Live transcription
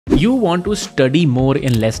You want to study more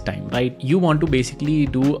in less time, right? You want to basically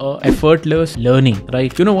do effortless learning,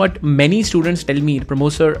 right? You know what? Many students tell me,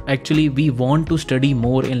 Pramod sir, actually we want to study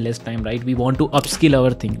more in less time, right? We want to upskill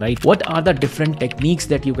our thing, right? What are the different techniques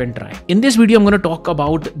that you can try? In this video, I'm going to talk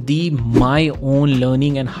about my own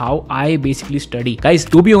learning and how I basically study. Guys,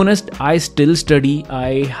 to be honest, I still study.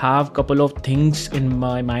 I have couple of things in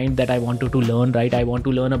my mind that I wanted to learn, right? I want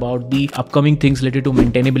to learn about the upcoming things related to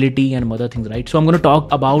maintainability and other things, right? So I'm going to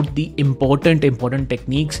talk about the important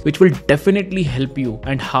techniques which will definitely help you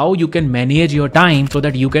and how you can manage your time so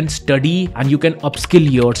that you can study and you can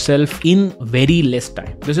upskill yourself in very less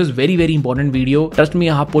time. This is very important video. Trust me,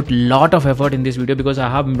 I have put lot of effort in this video because I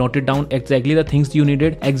have noted down exactly the things you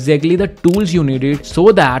needed, exactly the tools you needed,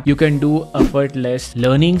 so that you can do effortless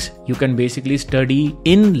learnings. You can basically study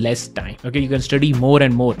in less time. Okay, you can study more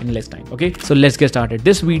and more in less time. Okay, so let's get started.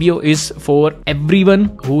 This video is for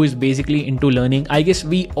everyone who is basically into learning. I guess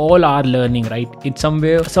we all are learning, right? It's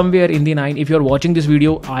somewhere in the line. If you're watching this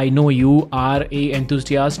video, I know you are a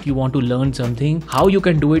enthusiast. You want to learn something. How you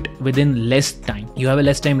can do it within less time? You have a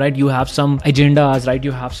less time, right? You have some agendas, right?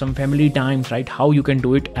 You have some family times, right? How you can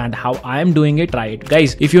do it and how I am doing it, try it.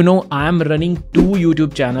 Guys, if you know, I am running 2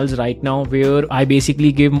 YouTube channels right now where I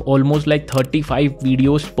basically give almost like 35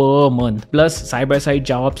 videos per month, plus side-by-side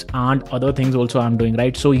jobs and other things also I'm doing,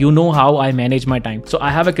 right? So you know how I manage my time. So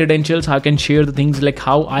I have a credentials. I can share the things like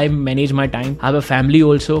how I manage my time. I have a family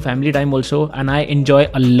time also, and I enjoy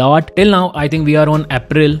a lot. Till now, I think we are on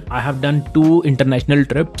April. I have done 2 international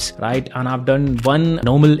trips, right? And I've done 1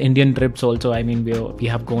 normal Indian trips also. I mean, we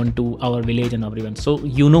have gone to our village and everyone. So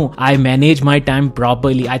you know, I manage my time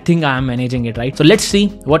properly. I think I am managing it, right? So let's see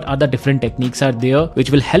what other different techniques are there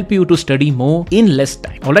which will help you to study more in less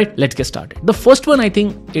time. All right, let's get started. The first one, I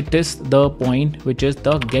think it is the point, which is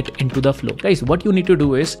the get into the flow. Guys, what you need to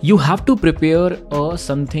do is you have to prepare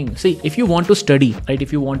something. See, if you want to study, right?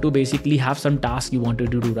 If you want to basically have some task you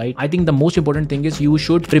wanted to do, right? I think the most important thing is you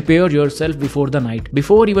should prepare yourself before the night.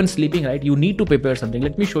 Before even sleeping, right? You need to prepare something.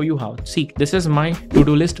 Let me show you how. See, this is my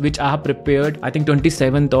to-do list which I have prepared, I think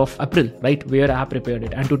 27th of April, right? Where I have prepared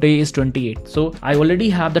it. And today is 28th. So I already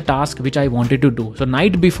have the task which I wanted to do. So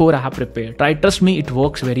night before I have prepared, right? Trust me, it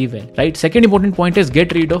works very well, right? Second important point is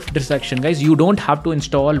get rid of distraction. Guys, you don't have to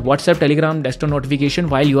install WhatsApp, Telegram, desktop notification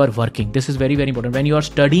while you are working. This is very important. When you are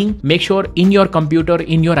studying, make sure in your computer,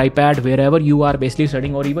 in your iPad, wherever you are basically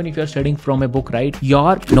studying, or even if you're studying from a book, right?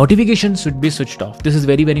 Your notifications should be switched off. This is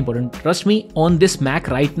very important. Trust me, on this Mac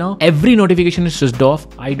right now, every notification is switched off.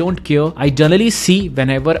 I don't care. I generally see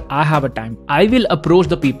whenever I have a time. I will approach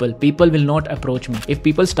the people. People will not approach me. If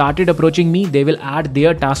people started approaching me, they will add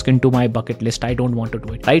their task into my bucket list. I don't want to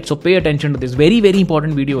do it, right? So pay attention to this. Very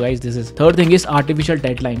important video, guys. This is third thing is artificial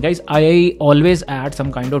deadline. Guys, I always add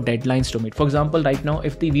some kind of deadlines to it. For example, right now,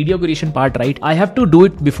 if the video creation part, right, I have to do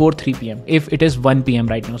it before 3 p.m. if it is 1 p.m.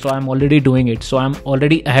 right now. So I'm already doing it. So I'm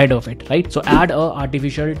already ahead of it, right? So add a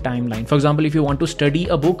artificial timeline. For example, if you want to study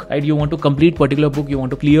a book, right, you want to complete particular book, you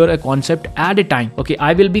want to clear a concept, add a time. Okay,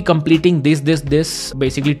 I will be completing this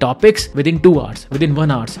basically topics within 2 hours, within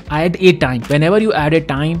 1 hour. Add a time. Whenever you add a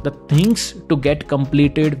time, the things to get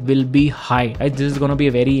completed will be high, right? This is going to be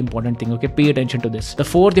a very important thing. Okay, pay attention to this. The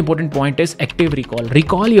fourth important point is active recall.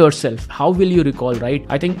 Recall yourself. How will you recall, right?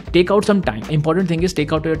 I think take out some time. Important thing is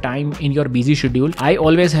take out your time in your busy schedule. I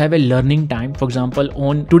always have a learning time. For example,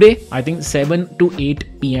 on today, I think 7 to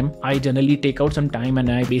 8 p.m. I generally take out some time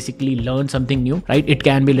and I basically learn something new, right? It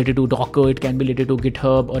can be related to Docker, it can be related to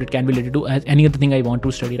GitHub, or it can be related to any other thing I want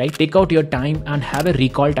to study, right? Take out your time and have a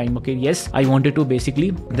recall time. Okay, yes, I wanted to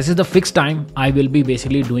basically, this is the fixed time I will be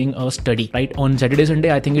basically doing a study, right? On Saturday,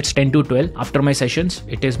 Sunday, I think it's 10 to 12. After my sessions,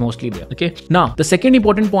 it is mostly there. Okay. Now, the second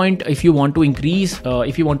important point, if you want to increase,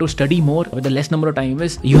 if you want to study more with the less number of time,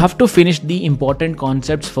 is you have to finish the important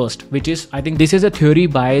concepts first, which is, I think this is a theory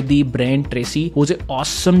by the Brian Tracy, who's an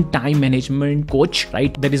awesome time management coach,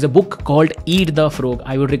 right? There is a book called Eat the Frog.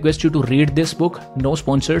 I would request you to read this book. No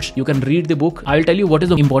sponsors. You can read the book. I'll tell you what is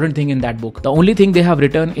the important thing in that book. The only thing they have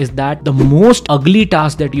written is that the most ugly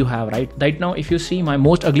task that you have, right? Right now, if you see, my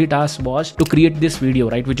most ugly task was to create this video,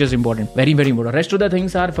 right? Which is important. Very important. Rest of the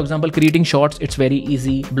things are, for example, creating shorts. It's very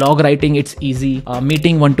easy. Blog writing, it's easy.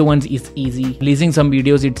 Meeting one-to-ones is easy. Releasing some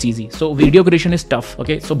videos, it's easy. So video creation is tough.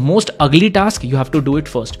 Okay. So most ugly task, you have to do it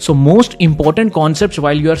first. So most important concepts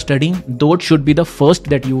while you are studying, those should be the first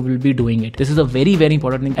that you will be doing it. This is a very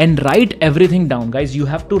important thing. And write everything down, guys. You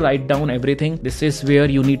have to write down everything. This is where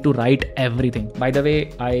you need to write everything. By the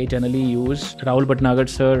way, I generally use Rahul Bhatnagar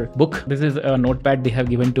sir book. This is a notepad they have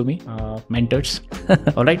given to me, mentors.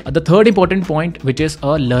 All right. The third important point, which is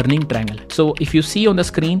a learning triangle. So if you see on the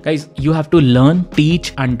screen, guys, you have to learn,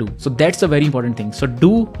 teach and do. So that's a very important thing. So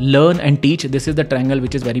do, learn and teach. This is the triangle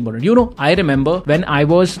which is very important. You know, I remember when I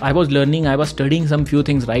was learning, I was studying some few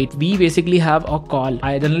things, right? We basically have a call.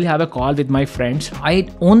 I generally have a call with my friends.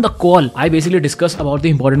 On the call, I basically discuss about the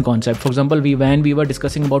important concept. For example, when we were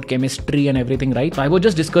discussing about chemistry and everything, right? So I was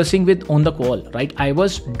just discussing with on the call, right? I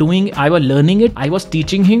was learning it, I was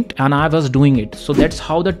teaching it, and I was doing it. So that's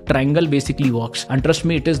how the triangle basically works. And trust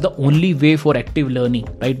me, it is the only way for active learning,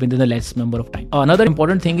 right? Within the less number of time. Another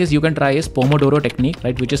important thing is you can try is Pomodoro technique,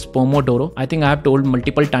 right? Which is Pomodoro. I think I have told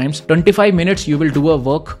multiple times, 25 minutes you will do a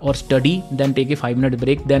work or study, then take a 5-minute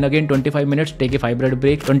break, then again 25 minutes, take a 5-minute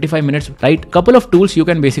break, 25 minutes, right? Couple of tools you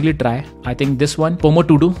can basically try. I think this one,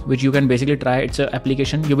 Pomodoro, which you can basically try. It's an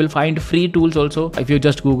application. You will find free tools also. If you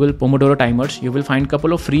just Google Pomodoro timers, you will find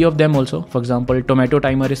couple of free of them also. For example, tomato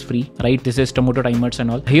timer is free, right? This is tomato timers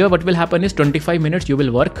and all. Here what will happen is 25 minutes you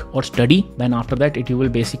will work or study, then after that you will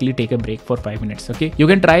basically take a break for 5 minutes. Okay, you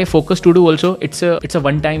can try Focus to do also. It's a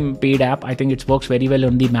one-time paid app. I think it works very well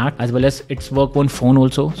on the Mac as well as it's work on phone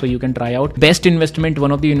also, so you can try out. Best investment,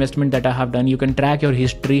 one of the investment that I have done, you can track your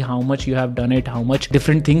history, how much you have done it, how much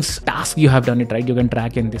different things, tasks you have done it, right? You can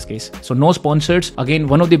track in this case. So no sponsors. Again,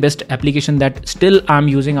 one of the best application that still I'm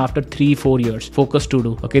using after 3-4 years, Focus to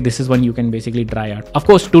do. Okay, this is one you can basically try out. Of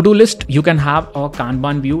course, to-do list, you can have a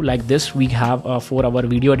Kanban view like this. We have for our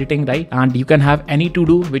video editing, right? And you can have any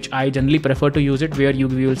to-do, which I generally prefer to use it, where you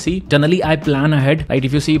will see, generally I plan ahead, right?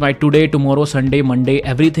 If you see my today, tomorrow, Sunday, Monday,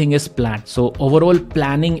 everything is planned. So overall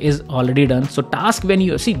planning is already done. So task, when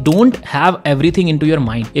you see, don't have everything into your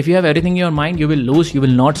mind. If you have everything in your mind, you will lose, you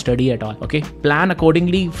will not study at all. Okay, plan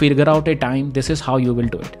accordingly, figure out a time. This is how you will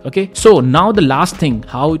do it. Okay, so now the last thing,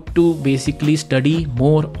 how to basically study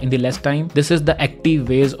more in the less time. This is the active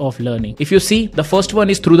ways of learning. If you see, the first one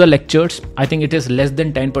is through the lectures. I think it is less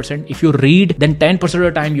than 10%. If you read, then 10% of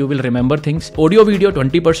the time you will remember things. Audio video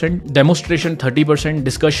 20%, demonstration 30%,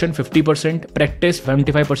 discussion 50%, practice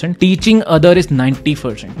 75%, teaching other is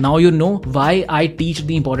 90%. Now you know why I teach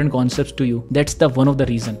the important concepts to you. That's the one of the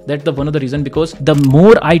reason. Because the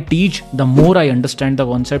more I teach, the more I understand the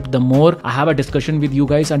concept, the more I have a discussion with you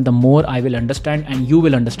guys, and the more I will understand and you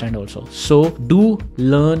will understand also. So do,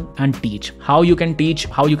 learn and teach. How you can teach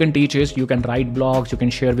is you can write blogs, you can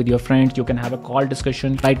share with your friends, you can have a call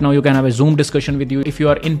discussion. Right now you can have a Zoom discussion with you. If you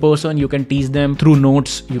are in person, you can teach them through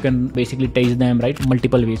notes. You can basically teach them, right?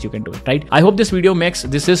 Multiple ways you can do it, right? I hope this video makes,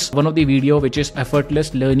 this is one of the video which is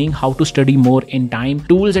effortless learning, how to study more in time.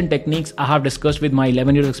 Tools and techniques I have discussed with my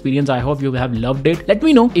 11 years experience. I hope you have loved it. Let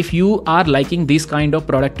me know if you are liking these kind of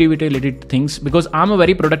productivity related things, because I'm a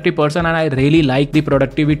very productive person and I really like the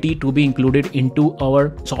productivity to be included into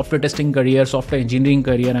our software testing career, software engineering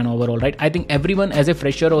career and overall, right? I think everyone as a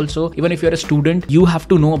fresher also, even if you're a student, you have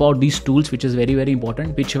to know about these tools, which is very, very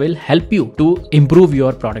important, which will help you to improve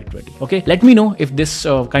your productivity. Okay, let me know if this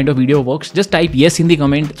kind of video works. Just type yes in the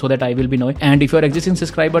comment so that I will be knowing. And if you're an existing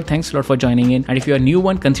subscriber, thanks a lot for joining in. And if you're a new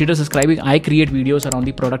one, consider subscribing. I create videos around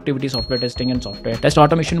the productivity, software testing and software test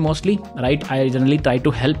automation mostly, right? I generally try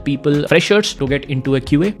to help people, freshers, to get into a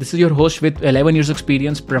QA. This is your host with 11 years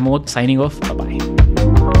experience, Pramod, signing off. Bye-bye.